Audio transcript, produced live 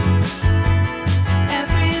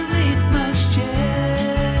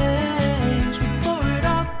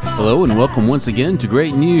Hello and welcome once again to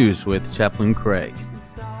Great News with Chaplain Craig.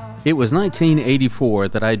 It was 1984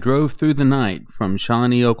 that I drove through the night from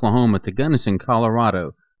Shawnee, Oklahoma to Gunnison,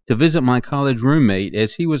 Colorado to visit my college roommate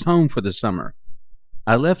as he was home for the summer.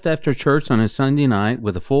 I left after church on a Sunday night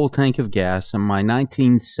with a full tank of gas and my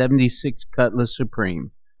 1976 Cutlass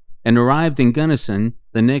Supreme and arrived in Gunnison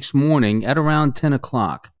the next morning at around 10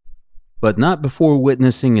 o'clock, but not before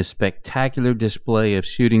witnessing a spectacular display of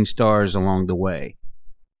shooting stars along the way.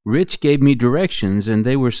 Rich gave me directions, and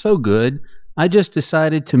they were so good, I just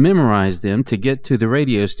decided to memorize them to get to the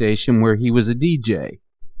radio station where he was a DJ.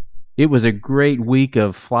 It was a great week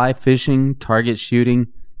of fly fishing, target shooting,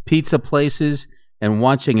 pizza places, and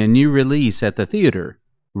watching a new release at the theater,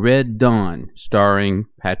 Red Dawn, starring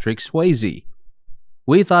Patrick Swayze.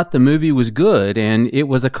 We thought the movie was good, and it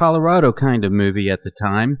was a Colorado kind of movie at the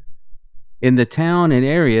time. In the town and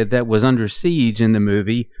area that was under siege in the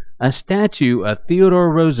movie, a statue of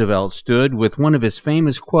Theodore Roosevelt stood with one of his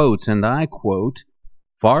famous quotes, and I quote,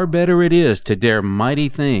 "Far better it is to dare mighty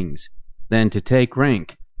things than to take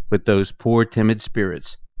rank with those poor timid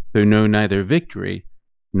spirits who know neither victory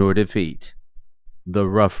nor defeat." The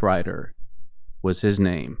Rough Rider was his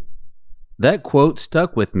name. That quote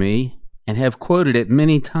stuck with me and have quoted it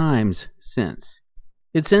many times since.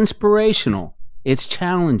 It's inspirational, it's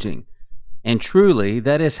challenging, and truly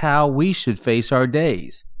that is how we should face our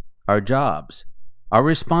days, our jobs, our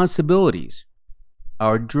responsibilities,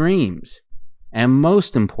 our dreams, and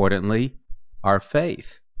most importantly, our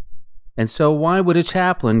faith. And so why would a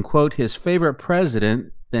chaplain quote his favorite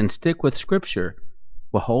president then stick with Scripture?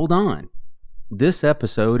 Well, hold on. This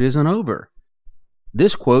episode isn't over.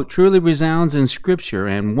 This quote truly resounds in Scripture,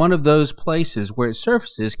 and one of those places where it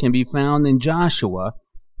surfaces can be found in Joshua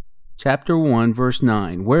chapter 1, verse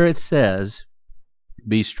 9, where it says,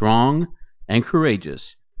 "Be strong and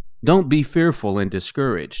courageous. Don't be fearful and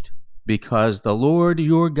discouraged, because the Lord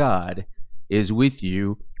your God is with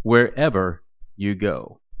you wherever you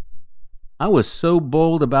go." I was so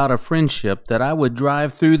bold about a friendship that I would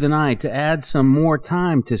drive through the night to add some more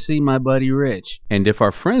time to see my buddy Rich. And if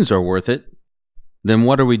our friends are worth it, then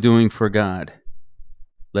what are we doing for God?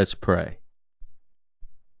 Let's pray.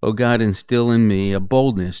 Oh God, instill in me a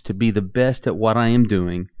boldness to be the best at what I am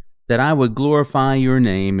doing, that I would glorify your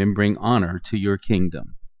name and bring honor to your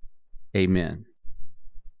kingdom. Amen.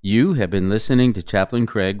 You have been listening to Chaplain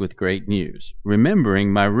Craig with Great News,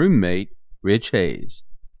 remembering my roommate, Rich Hayes,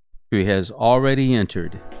 who has already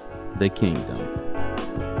entered the kingdom.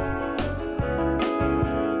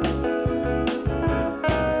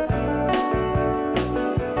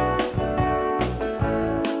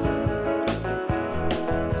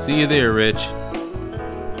 See you there, Rich.